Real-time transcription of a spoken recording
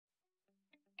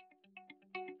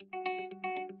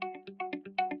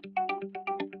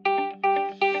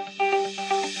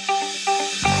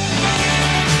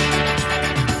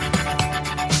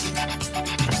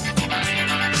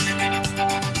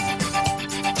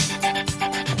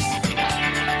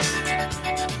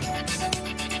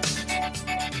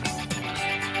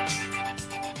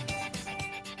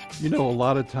You know, a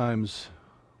lot of times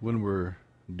when we're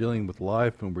dealing with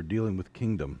life and we're dealing with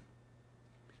kingdom,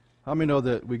 how many know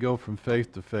that we go from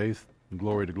faith to faith and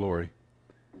glory to glory?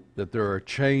 That there are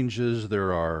changes,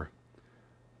 there are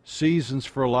seasons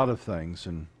for a lot of things,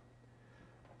 and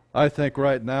I think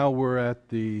right now we're at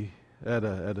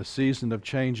a season of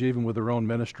change, even with our own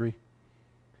ministry.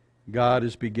 God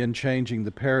has begun changing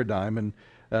the paradigm, and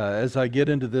as I get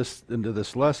into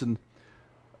this lesson,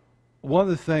 one of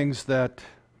the things that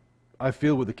I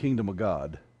feel with the kingdom of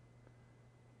God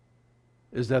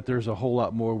is that there's a whole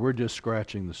lot more. We're just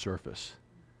scratching the surface.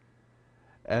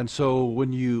 And so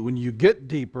when you get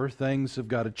deeper, things have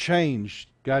got to change.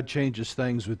 God changes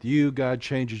things with you. God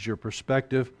changes your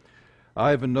perspective.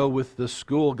 I even know with the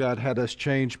school, God had us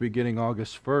change beginning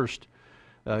August 1st.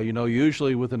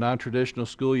 Usually with a non-traditional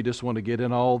school, you just want to get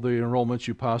in all the enrollments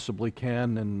you possibly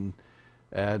can,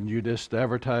 and you just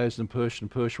advertise and push and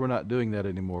push. We're not doing that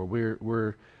anymore.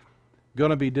 We're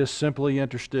going to be just simply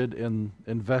interested in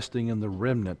investing in the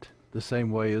remnant the same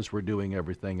way as we're doing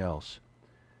everything else.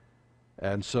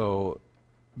 And so,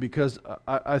 because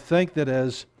I think that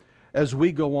as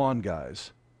we go on,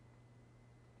 guys,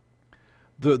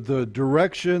 the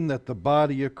direction that the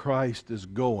body of Christ is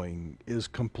going is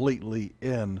completely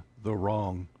in the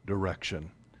wrong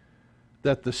direction.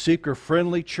 That the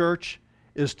seeker-friendly church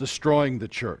is destroying the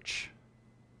church.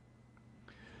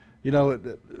 You know,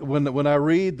 when I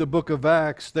read the book of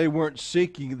Acts, they weren't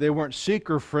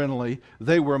seeker-friendly,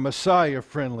 they were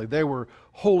Messiah-friendly, they were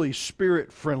Holy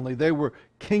Spirit-friendly, they were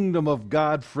Kingdom of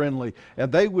God-friendly,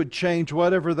 and they would change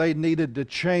whatever they needed to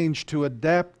change to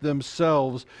adapt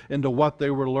themselves into what they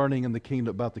were learning in the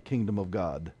kingdom about the kingdom of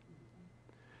God.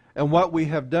 And what we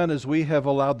have done is we have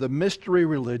allowed the mystery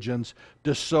religions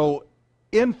to so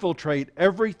infiltrate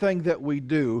everything that we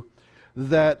do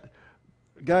that,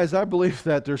 guys, I believe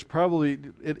that there's probably,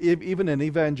 even in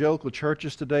evangelical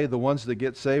churches today, the ones that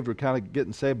get saved are kind of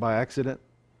getting saved by accident.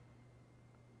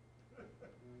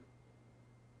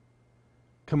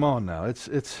 Come on now,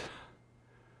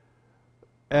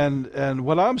 and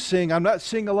what I'm seeing, I'm not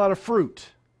seeing a lot of fruit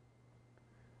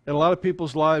in a lot of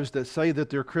people's lives that say that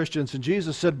they're Christians, and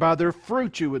Jesus said, by their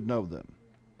fruit you would know them.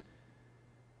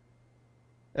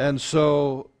 And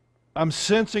so I'm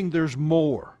sensing there's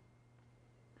more.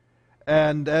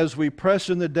 And as we press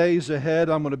in the days ahead,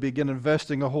 I'm going to begin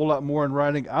investing a whole lot more in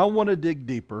writing. I want to dig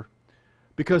deeper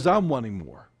because I'm wanting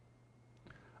more.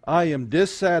 I am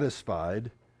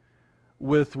dissatisfied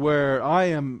with where I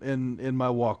am in my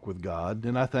walk with God,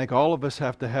 and I think all of us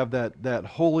have to have that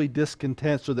holy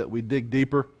discontent so that we dig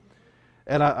deeper.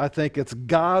 And I think it's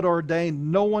God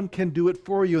ordained. No one can do it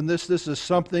for you, and this is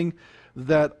something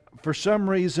that for some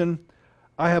reason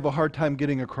I have a hard time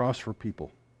getting across for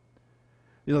people.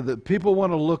 You know, that people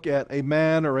want to look at a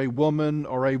man or a woman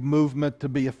or a movement to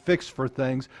be a fix for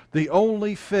things. The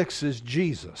only fix is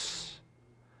Jesus.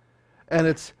 And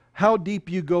it's how deep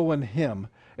you go in Him.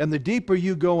 And the deeper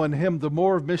you go in Him, the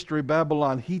more of Mystery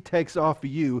Babylon He takes off of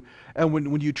you. And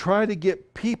when you try to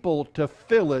get people to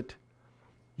fill it,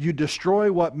 you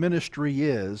destroy what ministry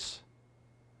is.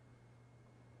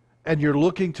 And you're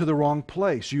looking to the wrong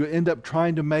place. You end up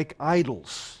trying to make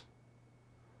idols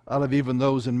out of even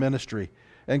those in ministry.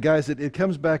 And guys, it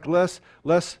comes back, let's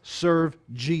serve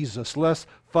Jesus, let's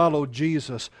follow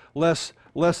Jesus, let's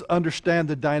understand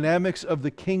the dynamics of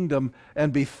the kingdom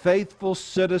and be faithful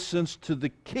citizens to the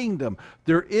kingdom.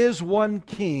 There is one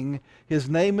king, His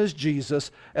name is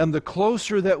Jesus, and the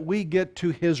closer that we get to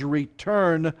His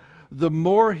return, the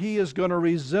more He is going to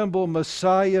resemble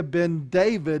Messiah ben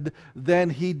David than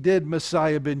He did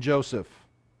Messiah ben Joseph.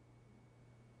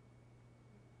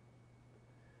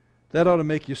 That ought to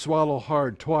make you swallow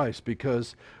hard twice,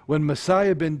 because when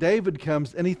Messiah ben David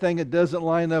comes, anything that doesn't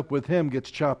line up with him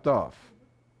gets chopped off.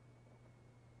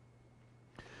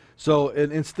 So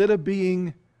instead of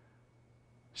being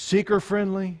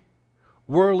seeker-friendly,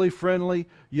 worldly-friendly,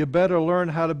 you better learn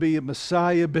how to be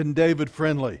Messiah ben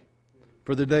David-friendly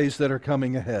for the days that are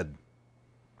coming ahead.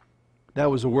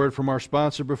 That was a word from our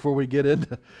sponsor before we get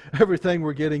into everything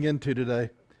we're getting into today.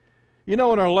 You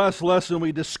know, in our last lesson,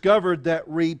 we discovered that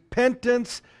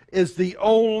repentance is the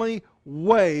only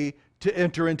way to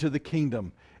enter into the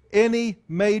kingdom. Any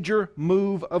major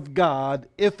move of God,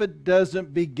 if it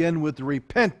doesn't begin with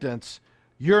repentance,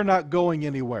 you're not going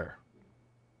anywhere.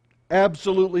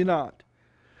 Absolutely not.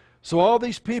 So all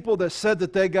these people that said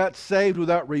that they got saved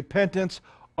without repentance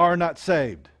are not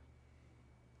saved.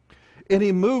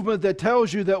 Any movement that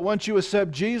tells you that once you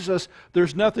accept Jesus,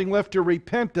 there's nothing left to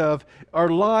repent of are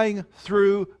lying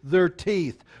through their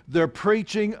teeth. They're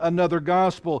preaching another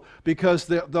gospel, because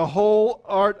the whole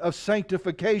art of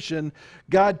sanctification,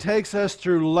 God takes us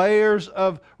through layers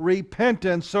of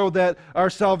repentance so that our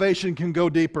salvation can go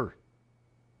deeper.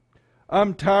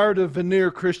 I'm tired of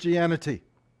veneer Christianity.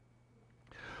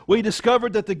 We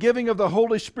discovered that the giving of the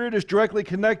Holy Spirit is directly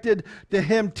connected to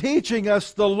Him teaching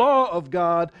us the law of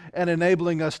God and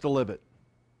enabling us to live it.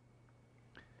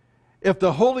 If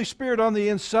the Holy Spirit on the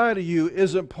inside of you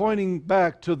isn't pointing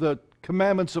back to the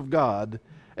commandments of God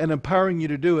and empowering you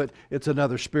to do it, it's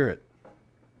another spirit.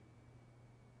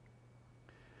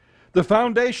 The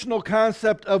foundational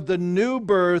concept of the new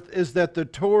birth is that the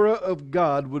Torah of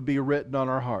God would be written on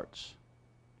our hearts.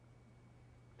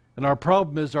 And our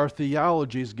problem is our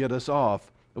theologies get us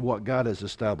off of what God has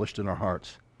established in our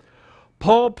hearts.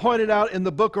 Paul pointed out in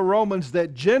the book of Romans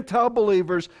that Gentile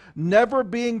believers, never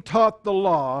being taught the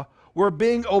law, were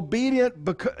being obedient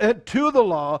to the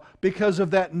law because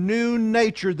of that new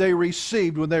nature they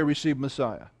received when they received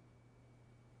Messiah.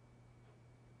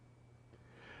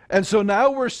 And so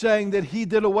now we're saying that He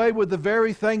did away with the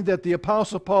very thing that the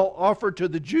Apostle Paul offered to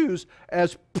the Jews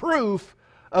as proof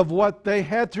of what they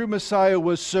had through Messiah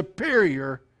was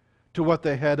superior to what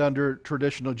they had under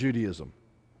traditional Judaism.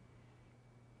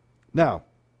 Now,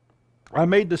 I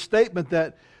made the statement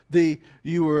that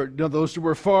those who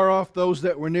were far off, those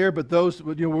that were near, but those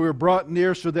we were brought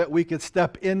near so that we could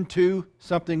step into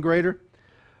something greater.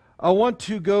 I want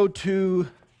to go to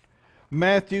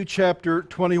Matthew chapter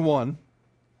 21.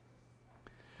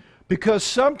 Because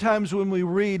sometimes when we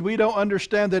read, we don't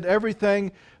understand that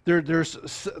everything, there's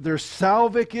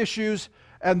salvic issues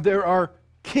and there are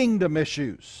kingdom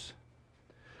issues.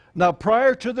 Now,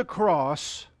 prior to the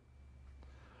cross,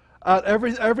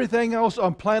 everything else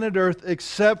on planet Earth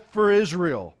except for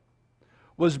Israel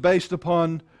was based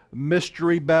upon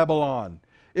Mystery Babylon.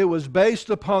 It was based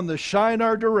upon the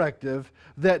Shinar Directive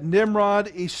that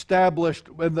Nimrod established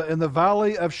in the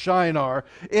valley of Shinar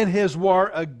in his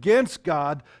war against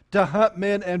God to hunt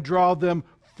men and draw them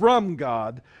from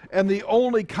God. And the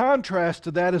only contrast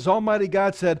to that is Almighty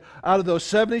God said, out of those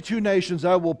 72 nations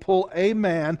I will pull a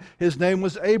man, his name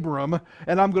was Abram,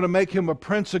 and I'm going to make him a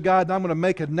prince of God, and I'm going to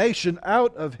make a nation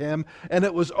out of him. And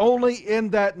it was only in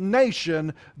that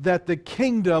nation that the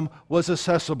kingdom was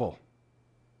accessible.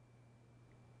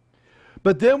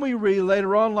 But then we read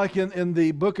later on, like in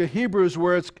the book of Hebrews,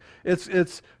 where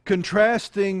it's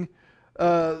contrasting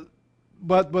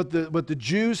what the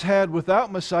Jews had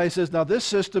without Messiah. It says, now this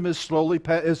system is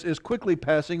quickly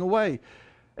passing away.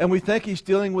 And we think he's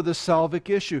dealing with a salvic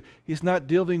issue. He's not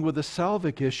dealing with a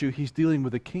salvic issue. He's dealing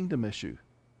with a kingdom issue.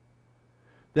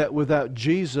 That without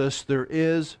Jesus, there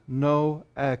is no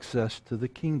access to the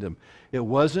kingdom. It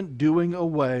wasn't doing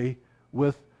away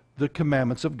with the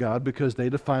commandments of God because they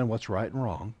define what's right and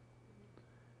wrong.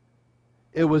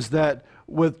 It was that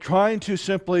with trying to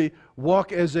simply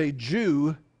walk as a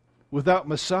Jew without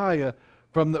Messiah,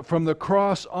 from the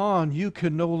cross on, you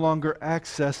can no longer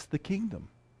access the kingdom.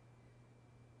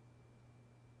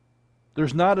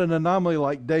 There's not an anomaly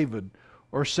like David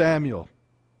or Samuel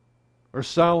or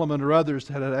Solomon or others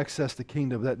that had access to the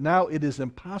kingdom, that now it is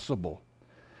impossible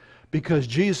because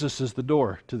Jesus is the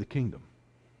door to the kingdom.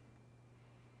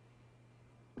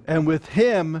 And with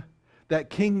Him, that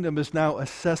kingdom is now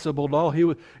accessible to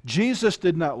all. Jesus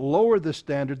did not lower the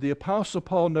standard. The Apostle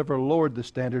Paul never lowered the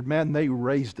standard. Man, they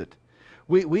raised it.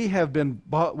 We have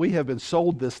been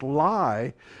sold this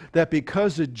lie that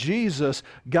because of Jesus,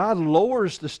 God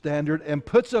lowers the standard and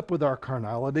puts up with our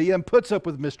carnality and puts up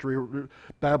with Mystery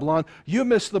Babylon. You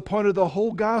miss the point of the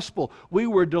whole gospel. We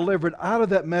were delivered out of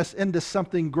that mess into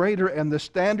something greater, and the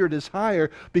standard is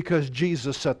higher because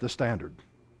Jesus set the standard.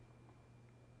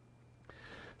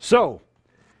 So,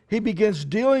 He begins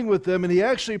dealing with them, and He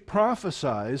actually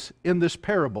prophesies in this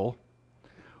parable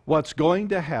what's going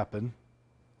to happen,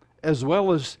 as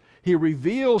well as He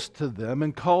reveals to them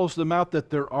and calls them out that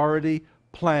they're already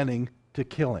planning to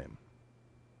kill Him.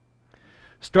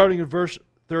 Starting in verse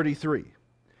 33.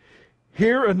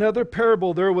 Here another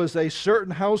parable, there was a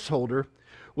certain householder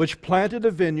which planted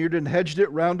a vineyard and hedged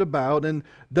it round about and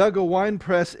dug a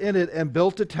winepress in it and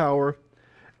built a tower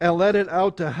and let it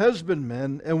out to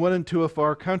husbandmen, and went into a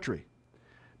far country.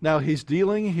 Now he's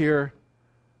dealing here,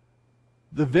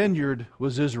 the vineyard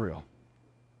was Israel.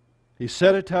 He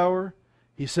set a tower,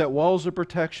 He set walls of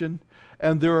protection,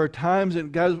 and there are times,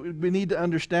 and guys, we need to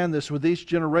understand this with each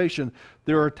generation,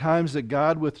 there are times that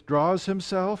God withdraws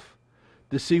Himself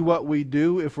to see what we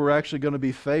do, if we're actually going to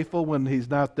be faithful when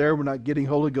He's not there, we're not getting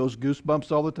Holy Ghost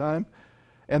goosebumps all the time.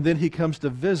 And then he comes to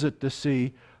visit to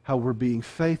see how we're being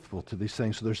faithful to these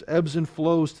things. So there's ebbs and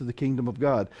flows to the kingdom of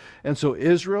God. And so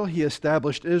Israel, he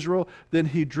established Israel, then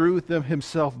he drew them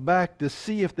himself back to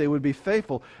see if they would be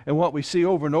faithful. And what we see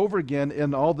over and over again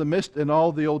in all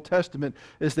the Old Testament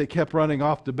is they kept running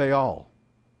off to Baal.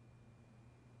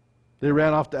 They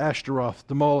ran off to Ashtaroth,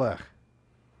 to Molech.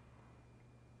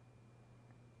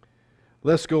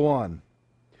 Let's go on.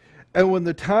 And when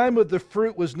the time of the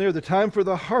fruit was near, the time for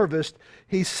the harvest,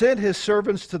 he sent his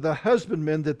servants to the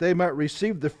husbandmen that they might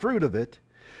receive the fruit of it.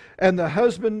 And the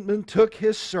husbandman took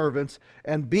his servants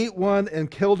and beat one and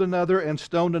killed another and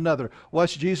stoned another.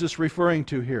 What's Jesus referring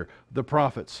to here? The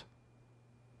prophets.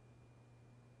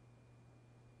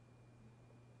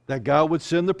 That God would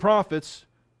send the prophets,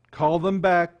 call them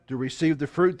back to receive the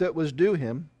fruit that was due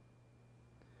him.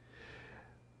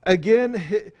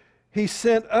 Again, he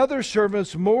sent other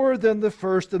servants more than the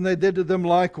first, and they did to them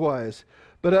likewise.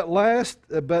 But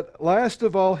last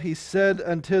of all, he sent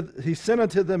unto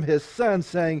them his son,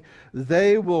 saying,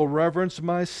 They will reverence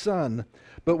my son.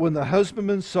 But when the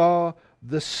husbandmen saw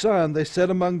the son, they said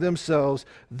among themselves,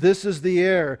 This is the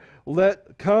heir.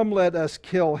 Let us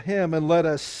kill him, and let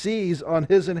us seize on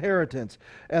his inheritance.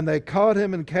 And they caught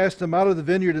him and cast him out of the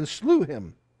vineyard and slew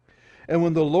him. And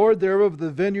when the Lord thereof the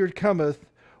vineyard cometh,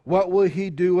 what will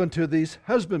he do unto these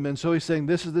husbandmen? So he's saying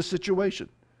this is the situation.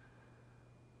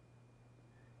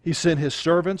 He sent his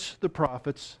servants, the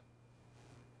prophets.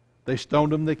 They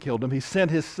stoned him, they killed him. He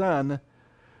sent his son.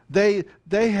 They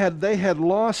had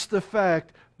lost the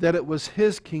fact that it was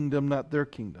his kingdom, not their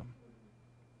kingdom.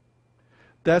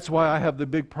 That's why I have the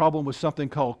big problem with something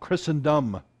called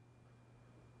Christendom.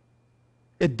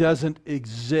 It doesn't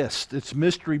exist. It's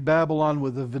Mystery Babylon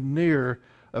with a veneer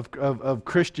of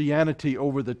Christianity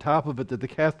over the top of it that the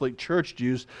Catholic Church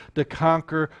used to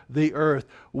conquer the earth.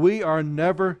 We are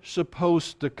never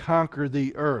supposed to conquer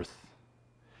the earth.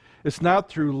 It's not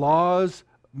through laws,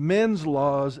 men's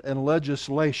laws and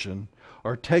legislation,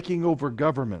 or taking over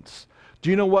governments. Do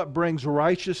you know what brings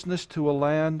righteousness to a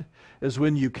land? Is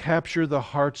when you capture the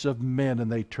hearts of men and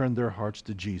they turn their hearts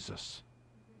to Jesus.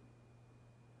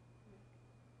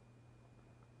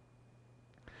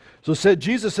 So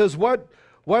Jesus says, what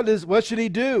should he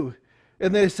do?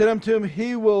 And they said unto him,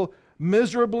 He will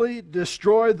miserably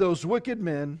destroy those wicked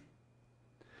men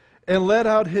and let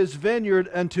out his vineyard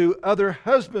unto other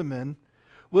husbandmen,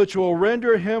 which will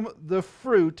render him the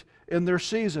fruit in their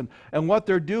season. And what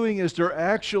they're doing is they're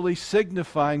actually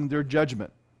signifying their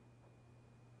judgment.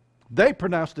 They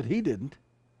pronounced it, he didn't.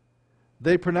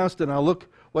 They pronounced it. Now look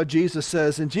what Jesus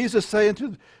says. And Jesus saith unto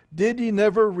them, Did ye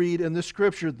never read in the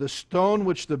Scripture, the stone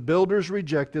which the builders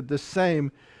rejected, the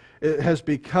same it has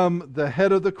become the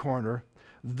head of the corner?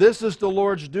 This is the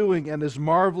Lord's doing, and is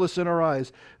marvelous in our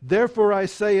eyes. Therefore I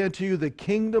say unto you, the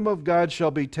kingdom of God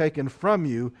shall be taken from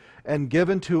you, and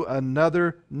given to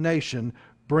another nation,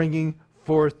 bringing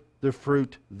forth the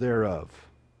fruit thereof.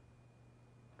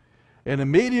 And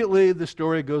immediately the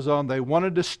story goes on. They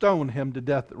wanted to stone him to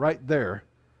death right there.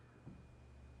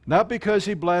 Not because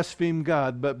he blasphemed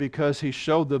God, but because he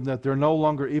showed them that they're no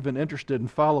longer even interested in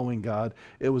following God.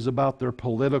 It was about their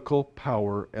political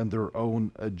power and their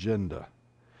own agenda,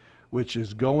 which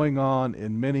is going on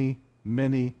in many,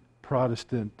 many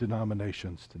Protestant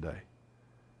denominations today.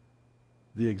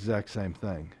 The exact same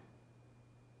thing.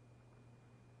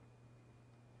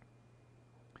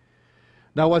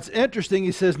 Now what's interesting,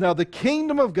 he says, Now the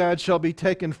kingdom of God shall be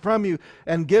taken from you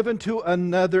and given to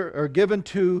another, or given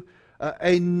to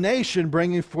a nation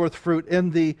bringing forth fruit.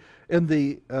 In the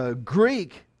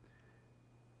Greek,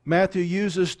 Matthew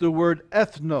uses the word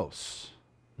ethnos.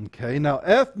 Okay, now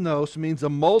ethnos means a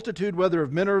multitude, whether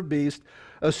of men or of beasts,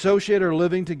 associated or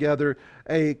living together,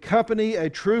 a company, a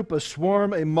troop, a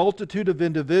swarm, a multitude of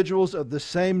individuals of the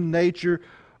same nature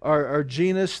or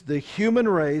genus, the human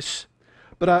race.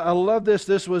 But I love this.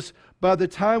 This was, by the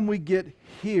time we get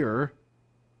here,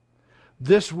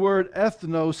 this word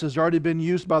ethnos has already been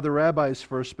used by the rabbis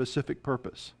for a specific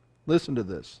purpose. Listen to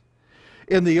this.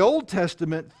 In the Old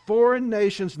Testament, foreign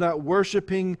nations not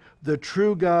worshiping the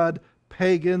true God,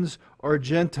 pagans or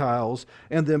Gentiles,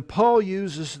 and then Paul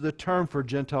uses the term for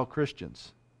Gentile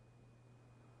Christians.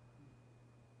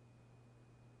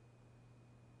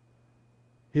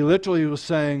 He literally was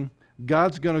saying,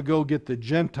 God's going to go get the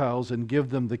Gentiles and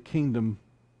give them the kingdom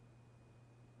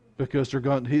because they're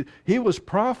going. He was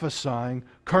prophesying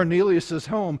Cornelius'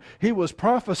 home. He was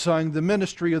prophesying the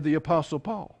ministry of the Apostle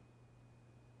Paul.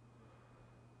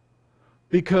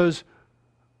 Because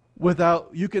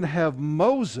you can have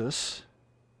Moses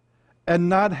and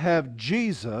not have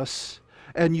Jesus,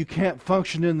 and you can't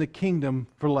function in the kingdom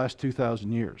for the last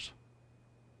 2,000 years.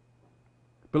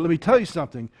 But let me tell you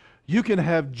something. You can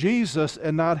have Jesus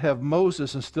and not have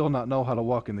Moses and still not know how to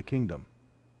walk in the kingdom.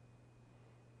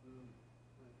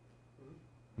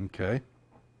 Okay.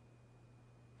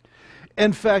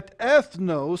 In fact,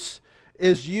 ethnos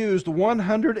is used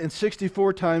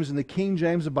 164 times in the King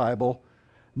James Bible.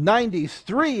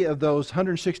 93 of those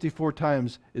 164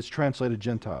 times is translated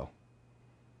Gentile.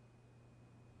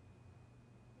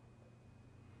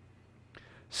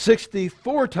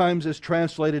 64 times is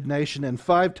translated nation, and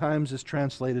 5 times is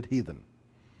translated heathen.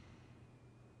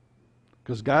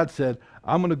 Because God said,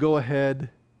 I'm going to go ahead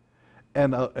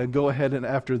and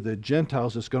after the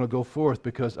Gentiles it's going to go forth,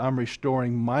 because I'm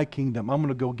restoring my kingdom. I'm going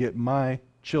to go get my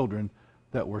children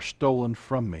that were stolen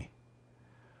from me.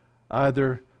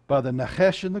 Either by the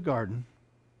Nachesh in the garden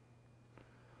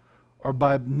or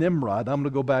by Nimrod, I'm going to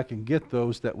go back and get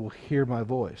those that will hear my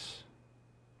voice.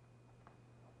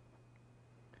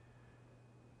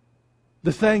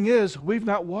 The thing is, we've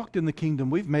not walked in the kingdom.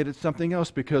 We've made it something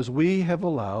else because we have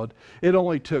allowed. It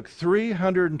only took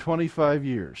 325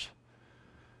 years.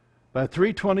 By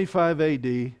 325 AD,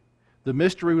 the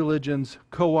mystery religions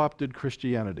co-opted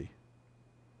Christianity.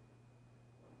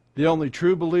 The only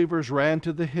true believers ran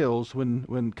to the hills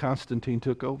when Constantine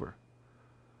took over.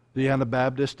 The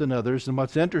Anabaptists and others. And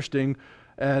what's interesting,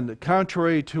 and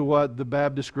contrary to what the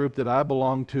Baptist group that I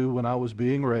belonged to when I was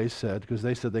being raised said, because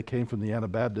they said they came from the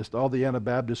Anabaptists, all the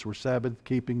Anabaptists were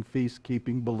Sabbath-keeping,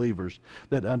 feast-keeping believers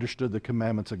that understood the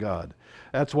commandments of God.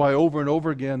 That's why over and over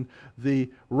again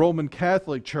the Roman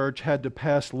Catholic Church had to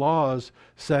pass laws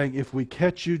saying, if we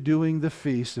catch you doing the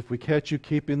feast, if we catch you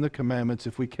keeping the commandments,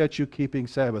 if we catch you keeping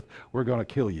Sabbath, we're going to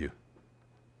kill you.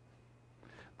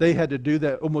 They had to do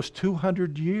that almost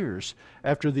 200 years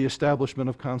after the establishment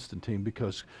of Constantine,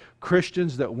 because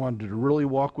Christians that wanted to really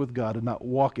walk with God and not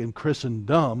walk in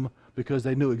Christendom because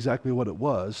they knew exactly what it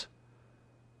was,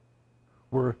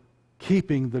 were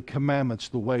keeping the commandments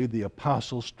the way the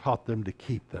apostles taught them to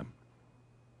keep them.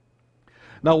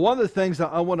 Now, one of the things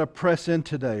that I want to press in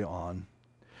today on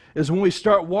is when we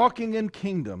start walking in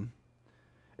kingdom,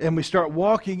 and we start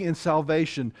walking in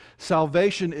salvation,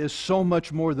 salvation is so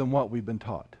much more than what we've been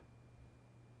taught.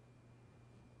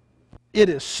 It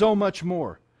is so much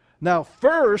more. Now,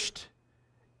 first,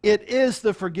 it is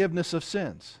the forgiveness of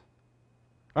sins.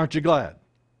 Aren't you glad?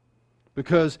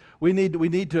 Because we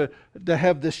need to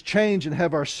have this change and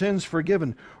have our sins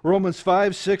forgiven. Romans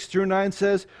 5:6-9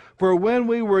 says, "For when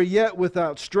we were yet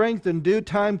without strength, in due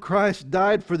time Christ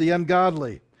died for the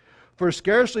ungodly. For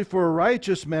scarcely for a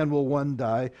righteous man will one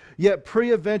die, yet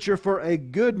peradventure for a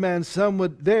good man some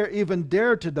would even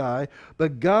dare to die.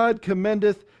 But God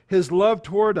commendeth His love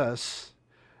toward us,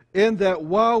 in that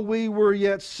while we were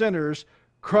yet sinners,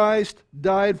 Christ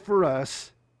died for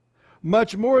us.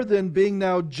 Much more than being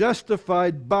now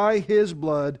justified by His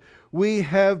blood, we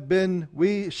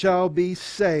shall be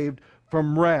saved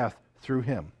from wrath through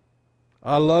Him."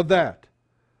 I love that.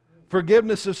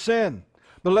 Forgiveness of sin.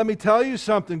 But let me tell you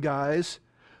something, guys.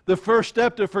 The first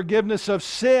step to forgiveness of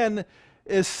sin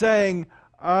is saying,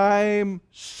 I'm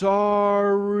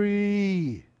sorry.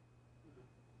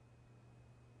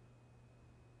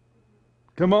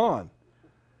 Come on.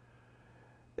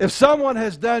 If someone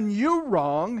has done you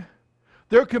wrong,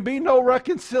 there can be no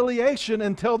reconciliation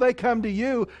until they come to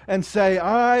you and say,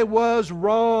 I was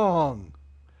wrong.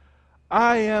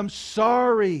 I am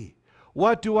sorry.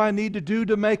 What do I need to do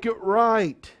to make it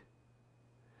right?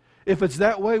 If it's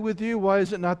that way with you, why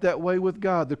is it not that way with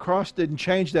God? The cross didn't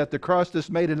change that. The cross just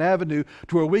made an avenue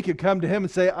to where we could come to Him and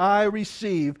say, I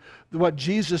receive what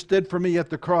Jesus did for me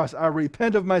at the cross. I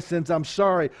repent of my sins. I'm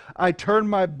sorry. I turn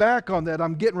my back on that.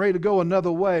 I'm getting ready to go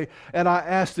another way. And I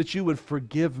ask that you would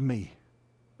forgive me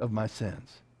of my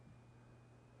sins.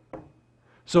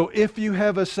 So if you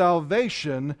have a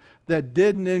salvation that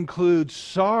didn't include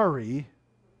sorry,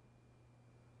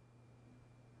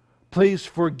 please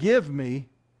forgive me.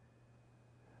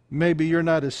 Maybe you're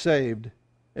not as saved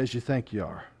as you think you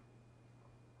are.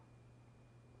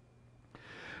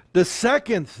 The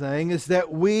second thing is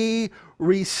that we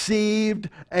received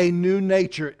a new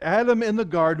nature. Adam in the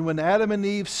garden, when Adam and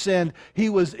Eve sinned, he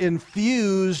was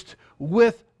infused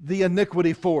with the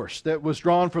iniquity force that was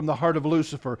drawn from the heart of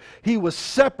Lucifer. He was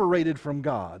separated from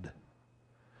God.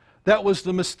 That was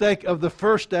the mistake of the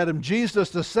first Adam. Jesus,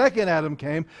 the second Adam,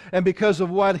 came, and because of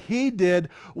what He did,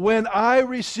 when I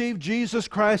receive Jesus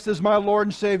Christ as my Lord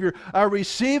and Savior, I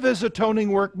receive His atoning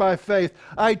work by faith.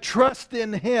 I trust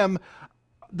in Him.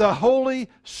 The Holy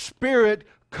Spirit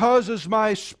causes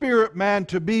my spirit man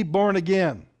to be born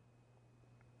again.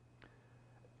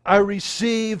 I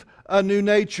receive a new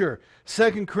nature.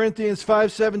 2 Corinthians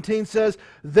 5:17 says,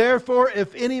 therefore,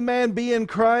 if any man be in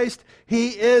Christ, he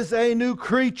is a new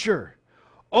creature.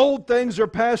 Old things are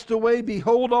passed away.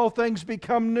 Behold, all things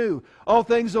become new. All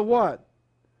things of what?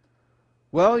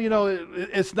 Well,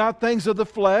 it's not things of the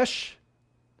flesh.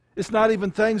 It's not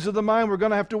even things of the mind. We're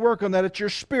going to have to work on that. It's your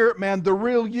spirit man. The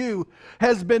real you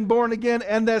has been born again,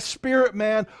 and that spirit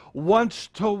man wants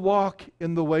to walk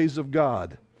in the ways of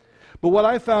God. But what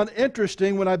I found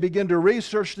interesting when I began to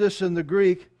research this in the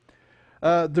Greek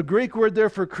word there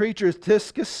for creature is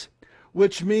tiskos,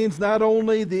 which means not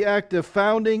only the act of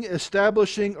founding,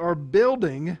 establishing, or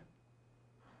building.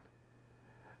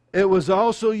 It was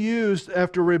also used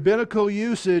after rabbinical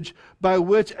usage by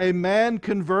which a man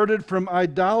converted from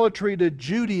idolatry to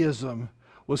Judaism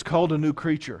was called a new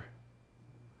creature.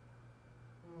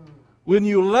 When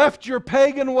you left your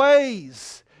pagan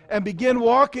ways and began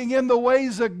walking in the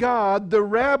ways of God, the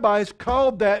rabbis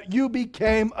called that you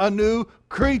became a new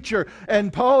creature.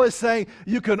 And Paul is saying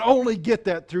you can only get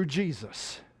that through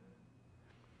Jesus.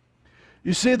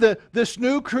 You see, this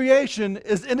new creation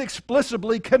is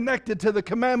inexplicably connected to the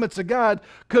commandments of God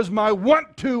because my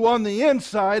want to on the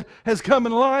inside has come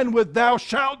in line with thou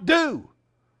shalt do.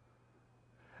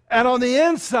 And on the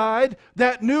inside,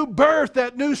 that new birth,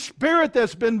 that new spirit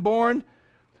that's been born,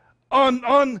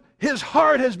 on his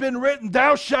heart has been written,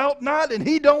 thou shalt not, and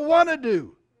he don't want to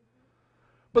do.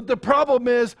 But the problem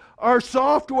is our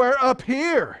software up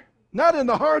here, not in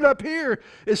the heart up here,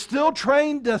 is still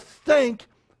trained to think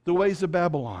the ways of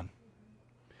Babylon.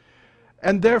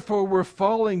 And therefore we're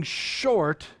falling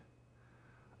short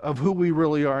of who we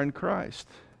really are in Christ.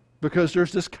 Because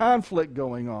there's this conflict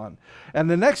going on. And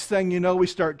the next thing you know, we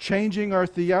start changing our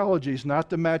theologies,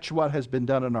 not to match what has been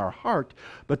done in our heart,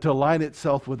 but to align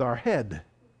itself with our head.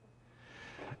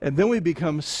 And then we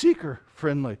become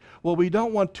seeker-friendly. Well, we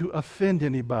don't want to offend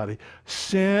anybody.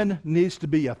 Sin needs to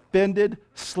be offended,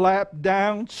 slapped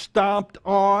down, stomped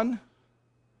on,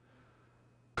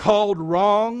 called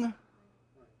wrong.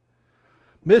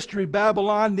 Mystery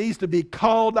Babylon needs to be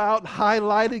called out,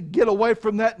 highlighted. Get away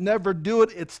from that. Never do it.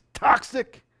 It's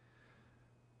toxic.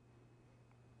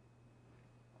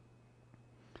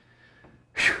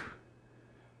 Whew.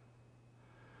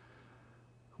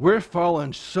 We're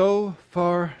falling so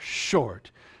far short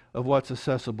of what's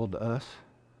accessible to us.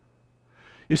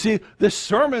 You see, this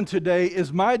sermon today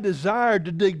is my desire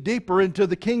to dig deeper into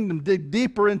the kingdom, dig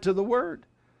deeper into the Word.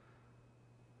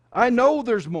 I know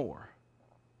there's more.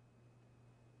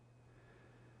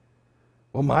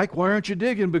 Well, Mike, why aren't you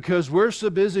digging? Because we're so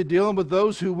busy dealing with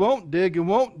those who won't dig and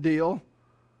won't deal.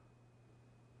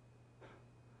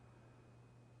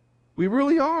 We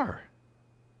really are.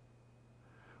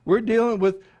 We're dealing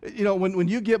with, when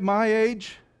you get my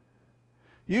age,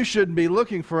 you shouldn't be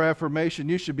looking for affirmation.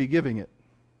 You should be giving it.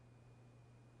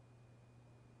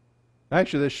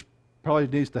 Actually, this probably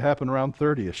needs to happen around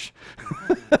 30-ish.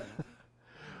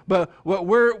 But what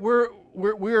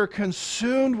we're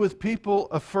consumed with people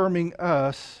affirming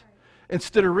us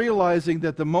instead of realizing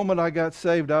that the moment I got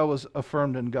saved, I was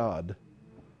affirmed in God.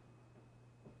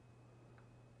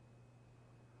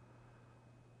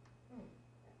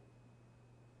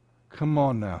 Come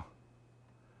on now.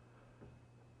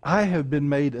 I have been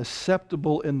made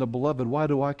acceptable in the beloved. Why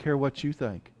do I care what you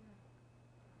think?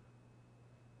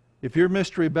 If your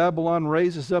mystery Babylon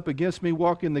raises up against me,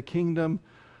 walk in the kingdom,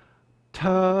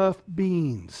 tough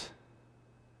beans.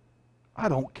 I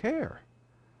don't care.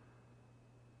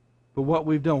 But what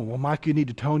we've done, well, Mike, you need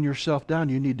to tone yourself down.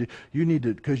 You need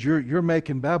to, because you're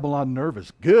making Babylon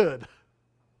nervous. Good.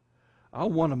 I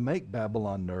want to make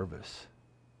Babylon nervous.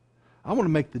 I want to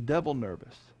make the devil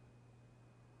nervous.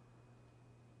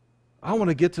 I want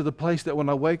to get to the place that when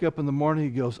I wake up in the morning,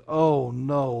 he goes, oh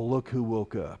no, look who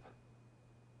woke up.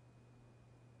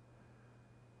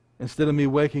 Instead of me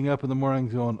waking up in the morning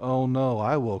going, oh no,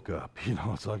 I woke up.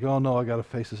 It's like, oh no, I got to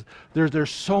face this. There's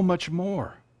so much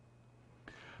more.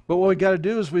 But what we got to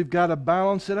do is we've got to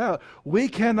balance it out. We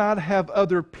cannot have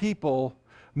other people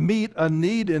meet a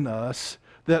need in us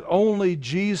that only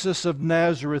Jesus of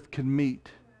Nazareth can meet.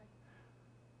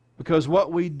 Because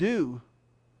what we do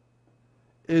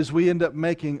is we end up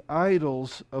making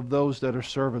idols of those that are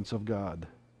servants of God.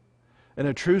 And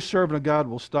a true servant of God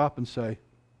will stop and say,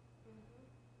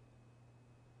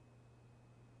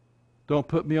 don't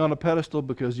put me on a pedestal,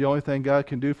 because the only thing God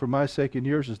can do for my sake and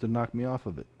yours is to knock me off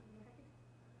of it.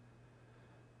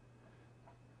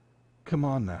 Come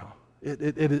on now.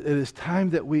 It is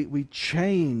time that we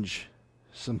change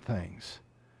some things.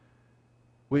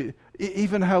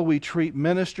 Even how we treat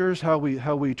ministers, how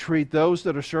we treat those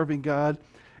that are serving God,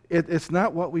 It's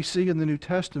not what we see in the New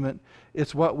Testament.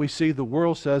 It's what we see the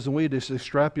world says, and we just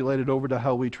extrapolate it over to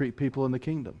how we treat people in the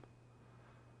kingdom.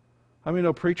 How many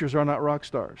know preachers are not rock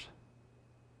stars?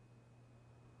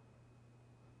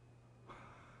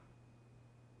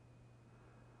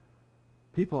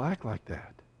 People act like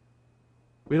that.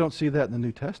 We don't see that in the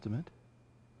New Testament.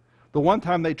 The one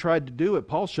time they tried to do it,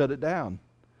 Paul shut it down.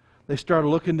 They started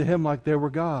looking to him like they were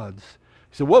gods.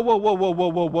 He said, whoa, whoa, whoa, whoa, whoa,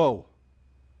 whoa, whoa.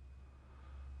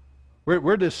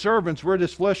 We're just servants. We're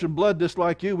just flesh and blood just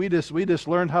like you. We just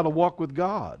learned how to walk with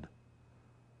God.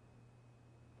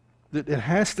 It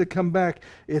has to come back.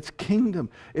 It's kingdom.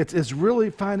 It's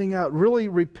really finding out, really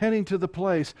repenting to the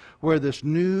place where this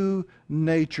new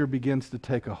nature begins to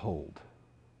take a hold.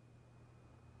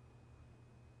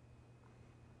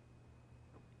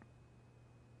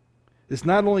 It's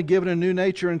not only given a new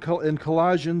nature in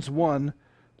Colossians 1,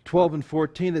 12 and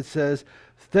 14, it says,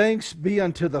 "Thanks be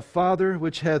unto the Father,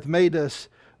 which hath made us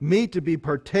meet to be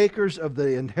partakers of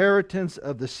the inheritance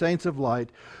of the saints of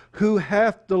light, who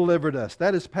hath delivered us,"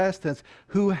 that is past tense,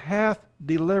 "who hath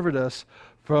delivered us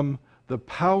from the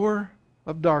power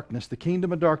of darkness," the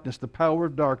kingdom of darkness, the power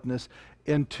of darkness,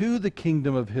 into the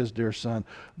kingdom of His dear Son.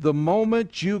 The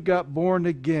moment you got born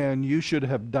again, you should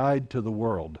have died to the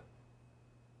world.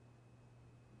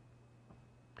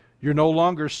 You're no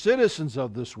longer citizens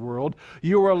of this world.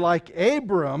 You are like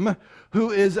Abram, who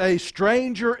is a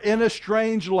stranger in a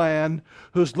strange land,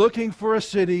 who's looking for a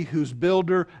city whose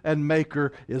builder and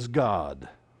maker is God.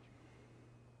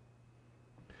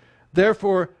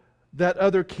 Therefore, that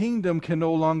other kingdom can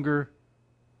no longer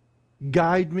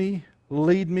guide me,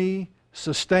 lead me,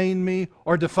 sustain me,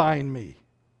 or define me.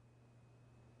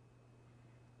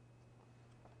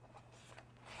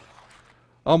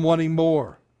 I'm wanting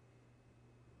more.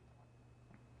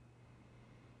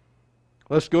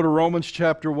 Let's go to Romans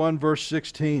chapter 1, verse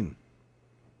 16.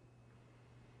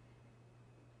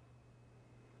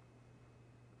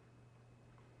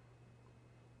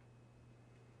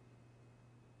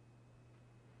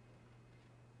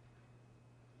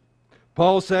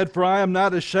 Paul said, "For I am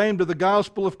not ashamed of the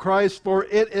gospel of Christ, for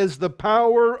it is the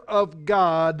power of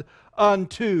God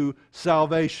unto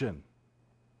salvation."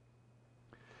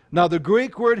 Now the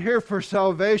Greek word here for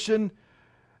salvation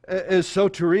is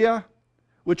soteria,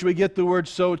 which we get the word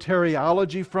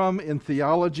soteriology from. In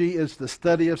theology, is the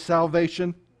study of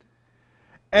salvation.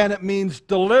 And it means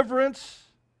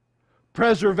deliverance,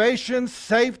 preservation,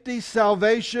 safety,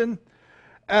 salvation.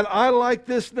 And I like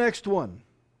this next one.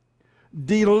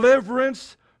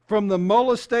 Deliverance from the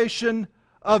molestation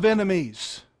of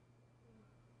enemies.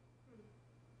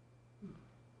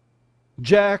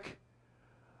 Jack,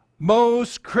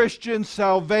 most Christian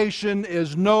salvation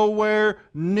is nowhere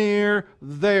near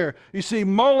there. You see,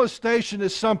 molestation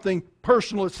is something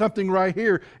personal. It's something right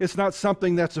here. It's not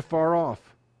something that's afar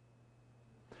off.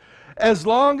 As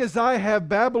long as I have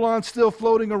Babylon still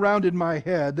floating around in my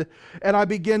head, and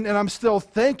I'm still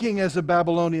thinking as a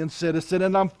Babylonian citizen,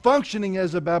 and I'm functioning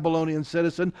as a Babylonian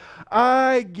citizen,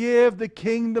 I give the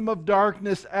kingdom of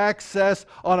darkness access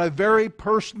on a very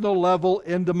personal level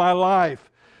into my life.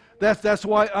 That's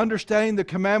why understanding the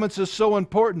commandments is so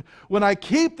important. When I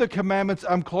keep the commandments,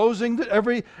 I'm closing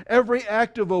every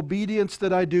act of obedience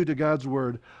that I do to God's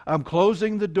Word. I'm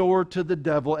closing the door to the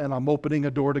devil, and I'm opening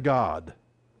a door to God.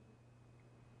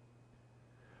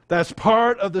 That's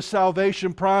part of the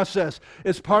salvation process.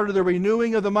 It's part of the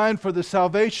renewing of the mind for the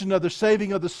salvation of the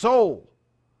saving of the soul.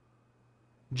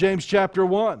 James chapter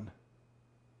 1.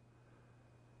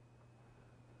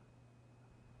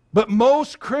 But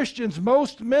most Christians,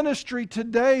 most ministry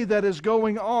today that is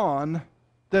going on,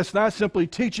 that's not simply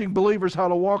teaching believers how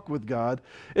to walk with God,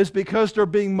 is because they're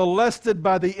being molested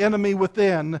by the enemy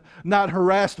within, not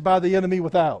harassed by the enemy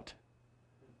without.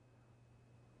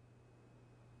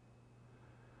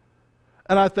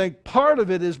 And I think part of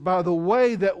it is by the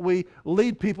way that we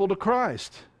lead people to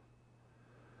Christ.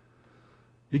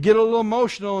 You get a little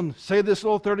emotional and say this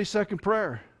little 30-second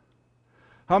prayer.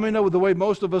 How many know the way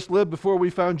most of us lived before we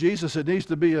found Jesus, it needs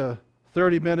to be a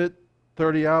 30-minute,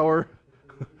 30-hour.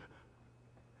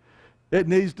 It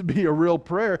needs to be a real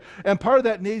prayer. And part of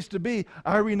that needs to be,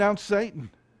 I renounce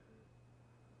Satan.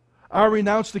 I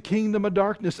renounce the kingdom of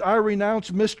darkness. I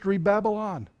renounce mystery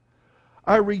Babylon.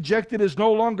 I reject it as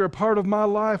no longer a part of my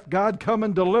life. God, come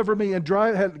and deliver me and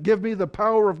give me the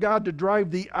power of God to drive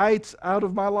the ites out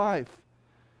of my life.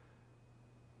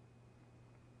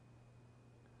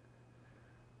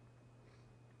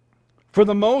 For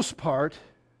the most part,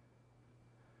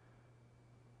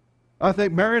 I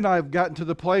think Mary and I have gotten to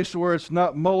the place where it's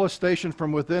not molestation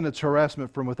from within, it's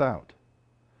harassment from without.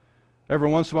 Every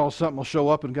once in a while something will show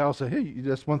up and God will say, hey,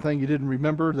 that's one thing you didn't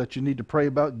remember that you need to pray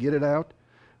about, get it out.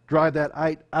 Drive that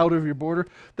out of your border.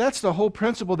 That's the whole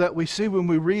principle that we see when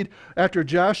we read after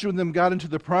Joshua and them got into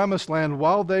the promised land.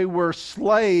 While they were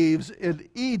slaves in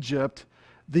Egypt,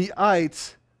 the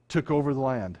ites took over the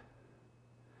land.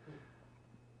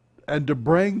 And to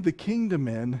bring the kingdom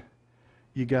in,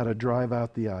 you got to drive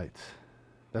out the ites.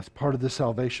 That's part of the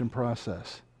salvation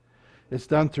process. It's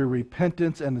done through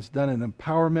repentance, and it's done in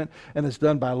empowerment, and it's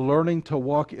done by learning to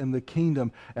walk in the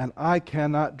kingdom. And I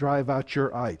cannot drive out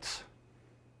your ites.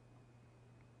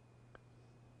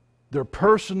 They're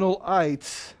personal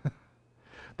ites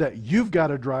that you've got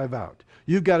to drive out.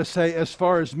 You've got to say, as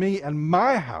far as me and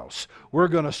my house, we're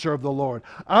going to serve the Lord.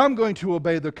 I'm going to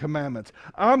obey the commandments.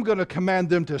 I'm going to command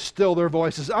them to still their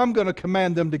voices. I'm going to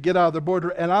command them to get out of the border,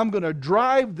 and I'm going to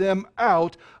drive them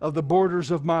out of the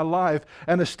borders of my life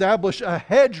and establish a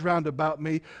hedge round about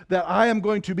me that I am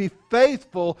going to be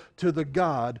faithful to the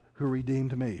God who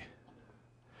redeemed me.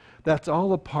 That's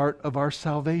all a part of our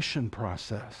salvation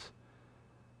process.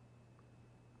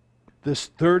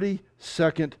 This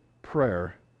 30-second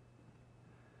prayer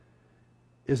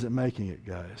isn't making it,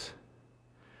 guys.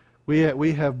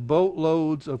 We have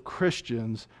boatloads of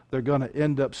Christians that are going to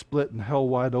end up split and hell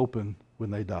wide open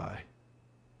when they die.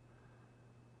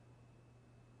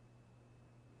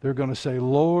 They're going to say,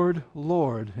 Lord,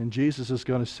 Lord. And Jesus is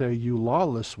going to say, you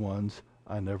lawless ones,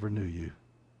 I never knew you.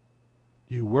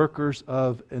 You workers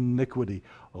of iniquity,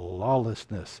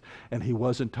 lawlessness. And he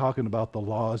wasn't talking about the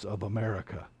laws of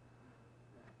America.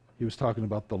 He was talking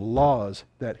about the laws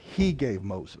that he gave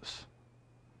Moses.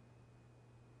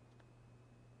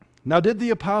 Now, did the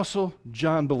Apostle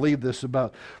John believe this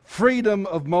about freedom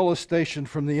of molestation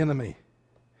from the enemy?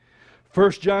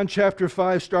 1 John chapter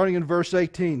 5, starting in verse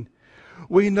 18.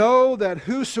 We know that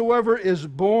whosoever is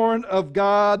born of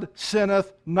God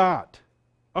sinneth not.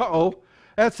 Uh-oh,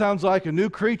 that sounds like a new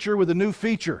creature with a new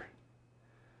feature.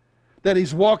 That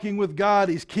he's walking with God,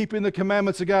 he's keeping the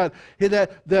commandments of God.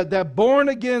 That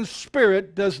born-again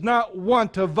spirit does not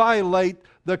want to violate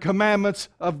the commandments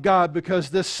of God,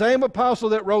 because this same apostle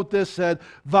that wrote this said,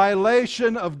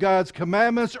 violation of God's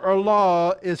commandments or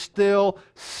law is still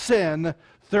sin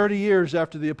 30 years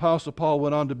after the apostle Paul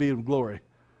went on to be in glory.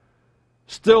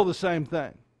 Still the same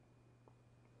thing.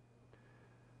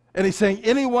 And he's saying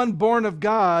anyone born of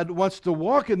God wants to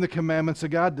walk in the commandments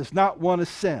of God, does not want to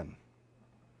sin.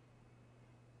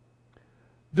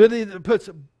 Then he puts,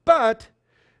 but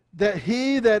that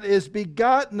he that is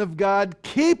begotten of God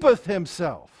keepeth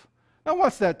himself. Now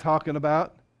what's that talking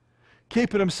about?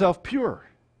 Keeping himself pure.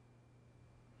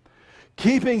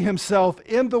 Keeping himself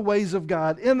in the ways of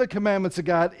God, in the commandments of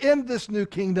God, in this new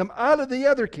kingdom, out of the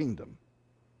other kingdom.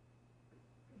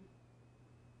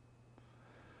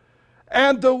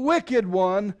 And the wicked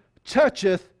one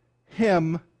toucheth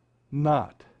him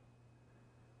not.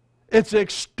 It's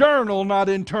external, not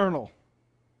internal.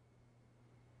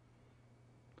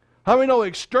 How many know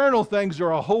external things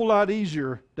are a whole lot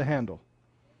easier to handle?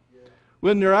 Yeah.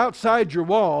 When they're outside your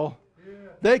wall, yeah,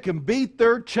 they can beat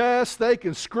their chest, they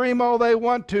can scream all they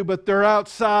want to, but they're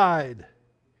outside.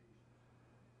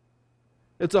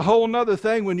 It's a whole other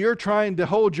thing when you're trying to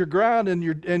hold your ground and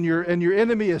your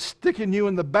enemy is sticking you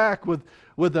in the back with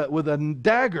a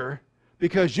dagger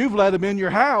because you've let him in your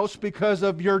house because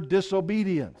of your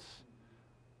disobedience.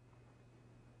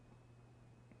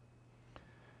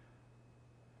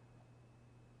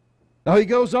 Now he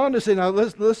goes on to say, now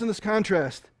listen to this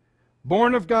contrast.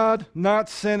 Born of God, not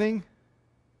sinning.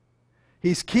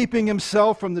 He's keeping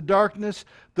himself from the darkness.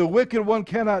 The wicked one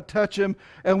cannot touch him.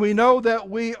 And we know that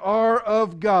we are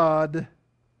of God.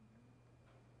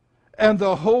 And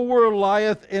the whole world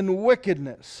lieth in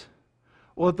wickedness.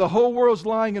 Well, if the whole world's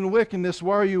lying in wickedness,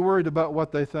 why are you worried about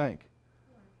what they think?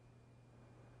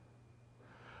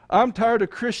 I'm tired of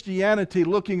Christianity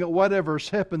looking at whatever's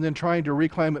hip and then trying to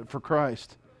reclaim it for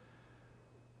Christ.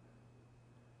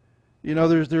 You know,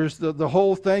 there's the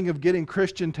whole thing of getting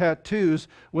Christian tattoos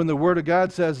when the Word of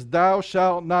God says, thou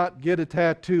shalt not get a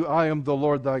tattoo, I am the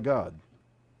Lord thy God.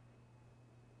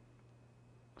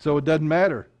 So it doesn't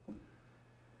matter.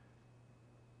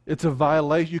 It's a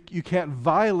violation. You can't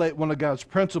violate one of God's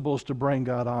principles to bring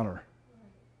God honor.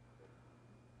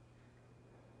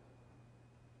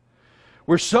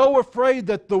 We're so afraid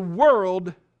that the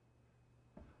world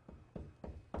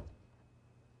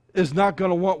is not going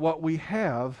to want what we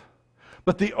have.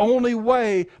 But the only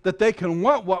way that they can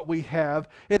want what we have,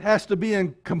 it has to be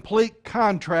in complete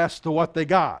contrast to what they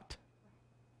got.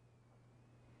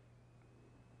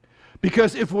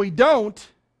 Because if we don't,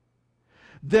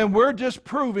 then we're just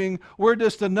proving we're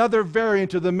just another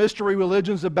variant of the mystery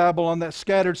religions of Babylon that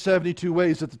scattered 72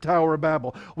 ways at the Tower of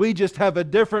Babel. We just have a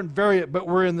different variant, but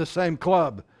we're in the same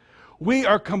club. We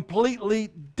are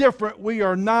completely different. We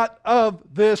are not of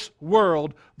this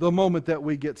world the moment that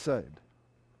we get saved.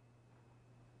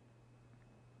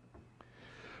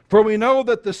 For we know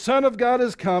that the Son of God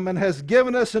has come and has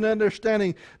given us an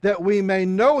understanding that we may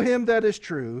know Him that is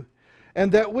true,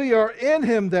 and that we are in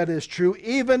Him that is true,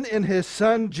 even in His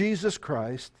Son Jesus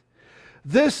Christ.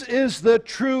 This is the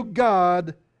true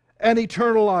God and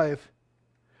eternal life.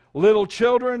 Little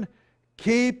children,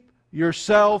 keep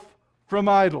yourself from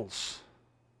idols.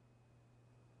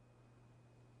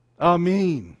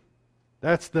 Amen.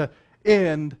 That's the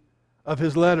end of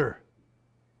his letter.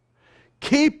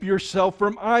 Keep yourself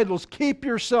from idols. Keep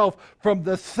yourself from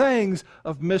the things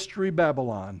of Mystery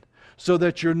Babylon, so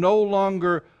that you're no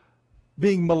longer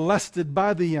being molested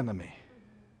by the enemy,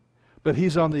 but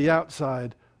he's on the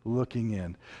outside looking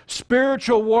in.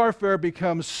 Spiritual warfare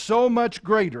becomes so much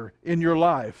greater in your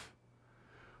life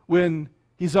when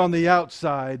he's on the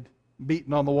outside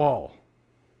beating on the wall.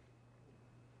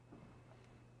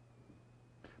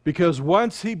 Because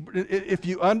if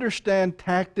you understand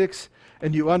tactics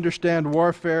and you understand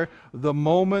warfare, the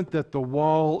moment that the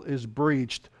wall is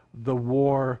breached, the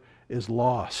war is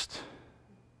lost.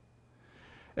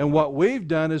 And what we've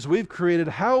done is we've created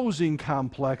housing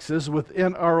complexes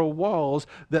within our walls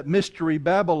that Mystery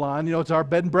Babylon, it's our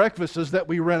bed and breakfasts that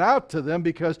we rent out to them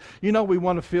because, we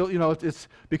want to feel, it's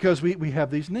because we have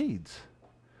these needs.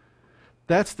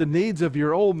 That's the needs of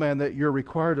your old man that you're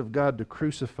required of God to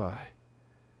crucify.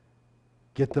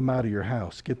 Get them out of your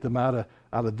house. Get them out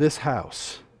of this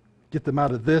house. Get them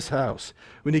out of this house.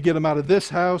 When you get them out of this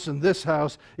house and this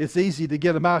house, it's easy to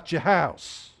get them out your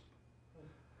house,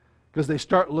 because they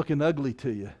start looking ugly to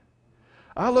you.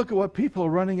 I look at what people are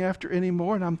running after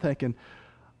anymore, and I'm thinking,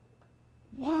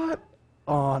 what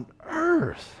on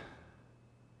earth?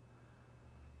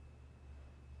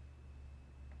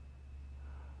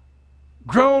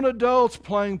 Grown adults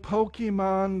playing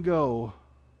Pokemon Go.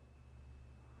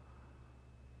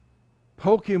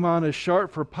 Pokemon is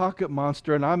short for Pocket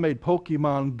Monster, and I made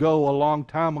Pokemon Go a long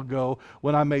time ago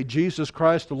when I made Jesus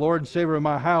Christ the Lord and Savior of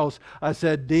my house. I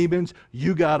said, demons,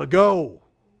 you gotta go.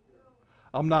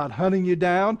 I'm not hunting you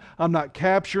down. I'm not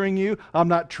capturing you. I'm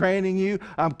not training you.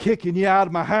 I'm kicking you out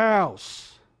of my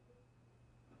house.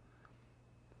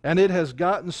 And it has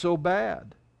gotten so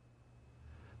bad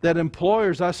that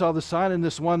employers, I saw the sign in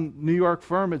this one New York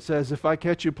firm, it says, if I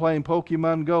catch you playing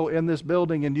Pokemon Go in this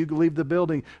building and you leave the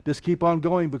building, just keep on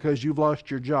going because you've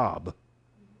lost your job.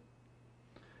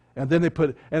 And then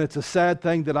and it's a sad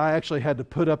thing that I actually had to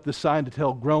put up the sign to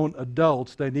tell grown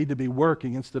adults they need to be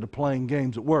working instead of playing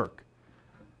games at work.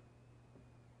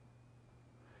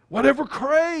 Whatever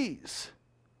craze.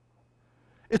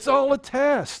 It's all a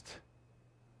test.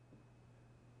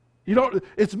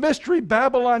 It's Mystery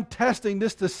Babylon testing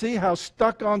this to see how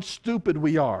stuck on stupid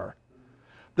we are.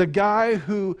 The guy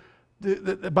who,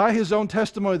 by his own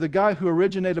testimony, the guy who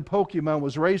originated Pokemon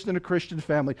was raised in a Christian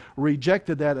family,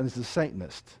 rejected that, and is a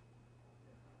Satanist.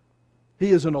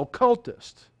 He is an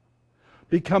occultist,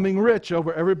 becoming rich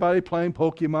over everybody playing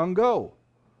Pokemon Go.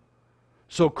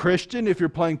 So Christian, if you're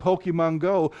playing Pokemon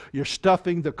Go, you're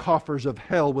stuffing the coffers of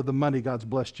hell with the money God's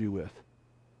blessed you with.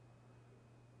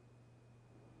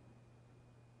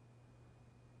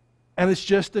 And it's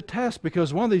just a test,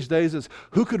 because one of these days it's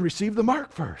who could receive the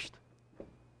mark first.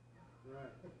 Right.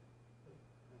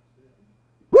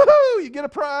 Woohoo! You get a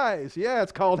prize. Yeah,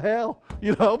 it's called hell.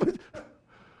 But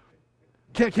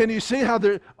can you see how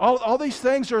all these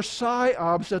things are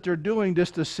psyops that they're doing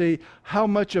just to see how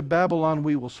much of Babylon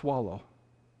we will swallow?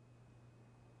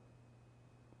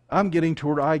 I'm getting to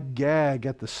where I gag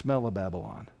at the smell of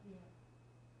Babylon.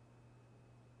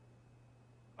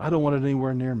 I don't want it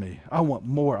anywhere near me. I want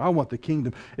more. I want the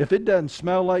kingdom. If it doesn't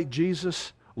smell like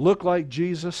Jesus, look like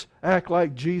Jesus, act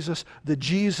like Jesus, the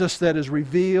Jesus that is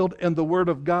revealed in the Word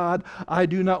of God, I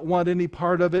do not want any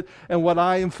part of it. And what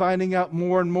I am finding out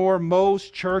more and more,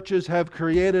 most churches have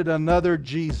created another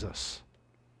Jesus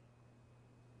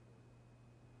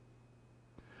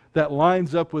that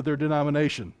lines up with their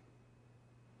denomination,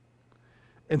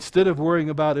 instead of worrying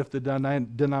about if the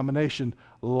denomination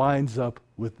lines up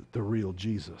with the real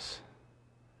Jesus.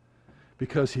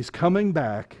 Because he's coming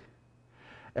back,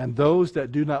 and those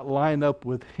that do not line up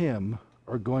with him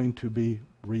are going to be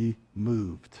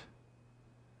removed.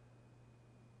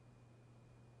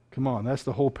 Come on, that's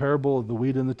the whole parable of the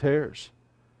wheat and the tares.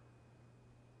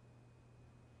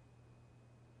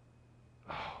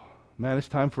 Oh, man, it's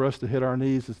time for us to hit our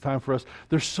knees. It's time for us.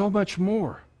 There's so much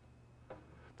more.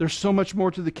 There's so much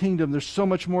more to the kingdom. There's so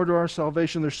much more to our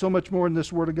salvation. There's so much more in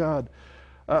this Word of God.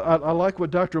 I like what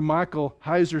Dr. Michael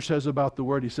Heiser says about the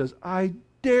Word. He says, I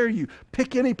dare you,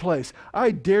 pick any place,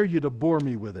 I dare you to bore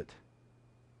me with it.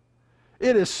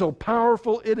 It is so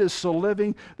powerful, it is so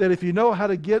living, that if you know how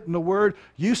to get in the Word,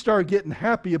 you start getting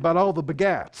happy about all the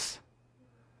begats.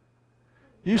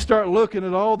 You start looking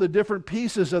at all the different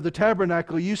pieces of the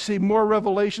tabernacle, you see more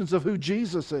revelations of who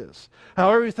Jesus is,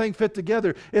 how everything fit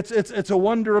together. It's a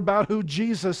wonder about who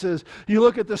Jesus is. You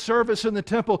look at the service in the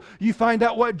temple, you find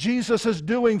out what Jesus is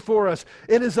doing for us.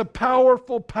 It is a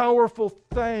powerful, powerful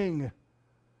thing.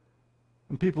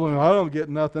 And people are, I don't get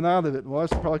nothing out of it. Well,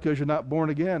 that's probably because you're not born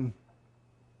again.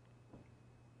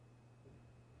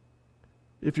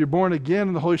 If you're born again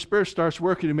and the Holy Spirit starts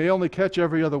working, you may only catch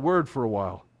every other word for a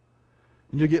while.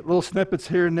 And you get little snippets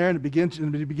here and there, and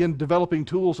you begin developing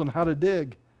tools on how to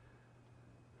dig.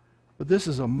 But this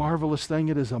is a marvelous thing.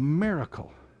 It is a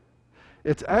miracle.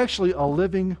 It's actually a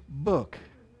living book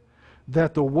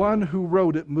that the one who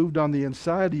wrote it moved on the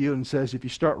inside of you and says, if you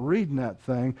start reading that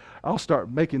thing, I'll start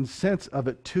making sense of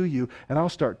it to you, and I'll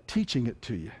start teaching it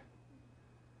to you.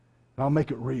 And I'll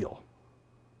make it real.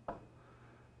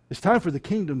 It's time for the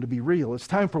kingdom to be real. It's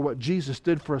time for what Jesus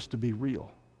did for us to be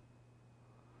real.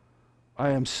 I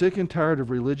am sick and tired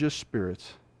of religious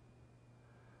spirits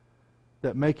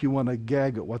that make you want to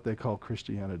gag at what they call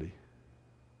Christianity.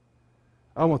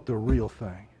 I want the real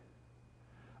thing.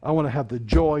 I want to have the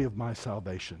joy of my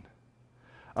salvation.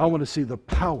 I want to see the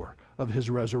power of His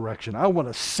resurrection. I want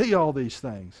to see all these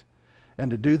things. And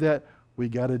to do that, we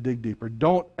got to dig deeper.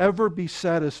 Don't ever be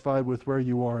satisfied with where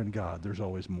you are in God. There's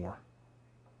always more.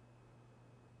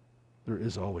 There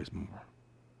is always more.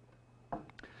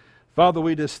 Father,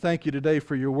 we just thank you today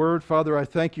for your word. Father, I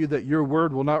thank you that your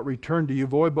word will not return to you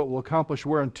void, but will accomplish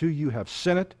whereunto you have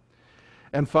sent it.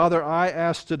 And Father, I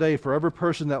ask today for every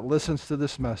person that listens to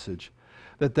this message,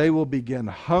 that they will begin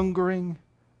hungering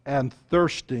and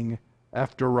thirsting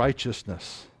after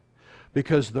righteousness.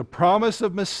 Because the promise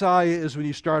of Messiah is when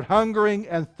you start hungering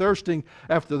and thirsting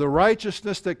after the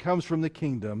righteousness that comes from the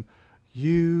kingdom,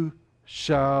 you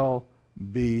shall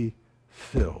be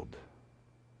filled.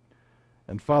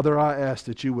 And Father, I ask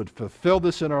that you would fulfill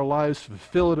this in our lives,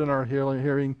 fulfill it in our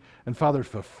hearing, and Father,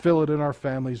 fulfill it in our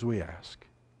families, we ask.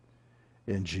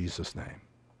 In Jesus' name.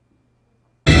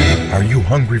 Are you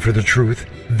hungry for the truth?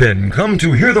 Then come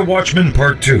to Hear the Watchman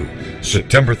Part 2,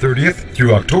 September 30th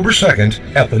through October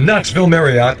 2nd at the Knoxville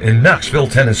Marriott in Knoxville,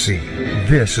 Tennessee.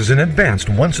 This is an advanced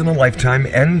once-in-a-lifetime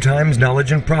end times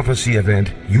knowledge and prophecy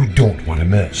event you don't want to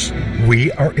miss.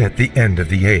 We are at the end of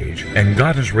the age, and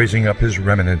God is raising up His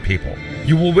remnant people.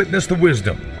 You will witness the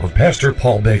wisdom of Pastor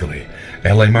Paul Begley,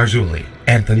 L.A. Marzulli,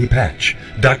 Anthony Patch,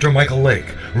 Dr. Michael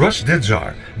Lake, Russ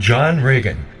Didzar, John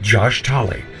Reagan, Josh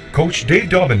Tolley, Coach Dave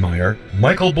Daubenmeyer,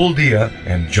 Michael Buldia,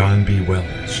 and John B.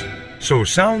 Wells. So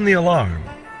sound the alarm.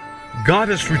 God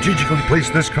has strategically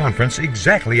placed this conference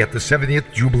exactly at the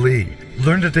 70th Jubilee.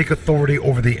 Learn to take authority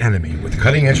over the enemy with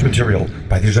cutting-edge material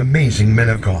by these amazing men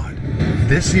of God.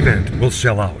 This event will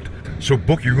sell out, so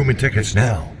book your room and tickets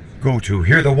now. Go to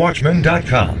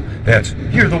hearthewatchman.com. That's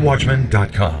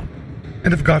hearthewatchman.com.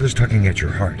 And if God is tugging at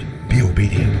your heart, be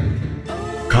obedient.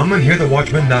 Come and hear the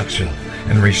Watchman Knoxville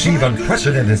and receive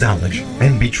unprecedented knowledge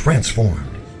and be transformed.